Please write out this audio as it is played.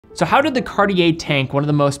So how did the Cartier tank, one of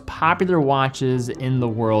the most popular watches in the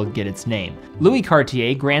world, get its name? Louis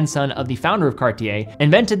Cartier, grandson of the founder of Cartier,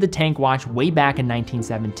 invented the tank watch way back in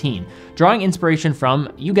 1917, drawing inspiration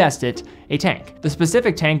from, you guessed it, a tank. The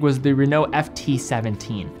specific tank was the Renault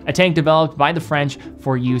FT-17, a tank developed by the French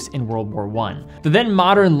for use in World War I. The then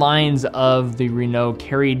modern lines of the Renault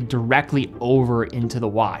carried directly over into the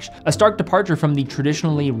watch, a stark departure from the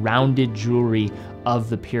traditionally rounded jewelry of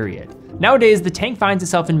the period. Nowadays, the tank finds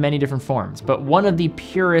itself in many different forms, but one of the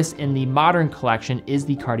purest in the modern collection is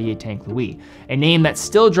the Cartier Tank Louis, a name that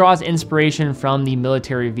still draws inspiration from the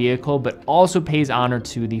military vehicle, but also pays honor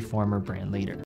to the former brand leader.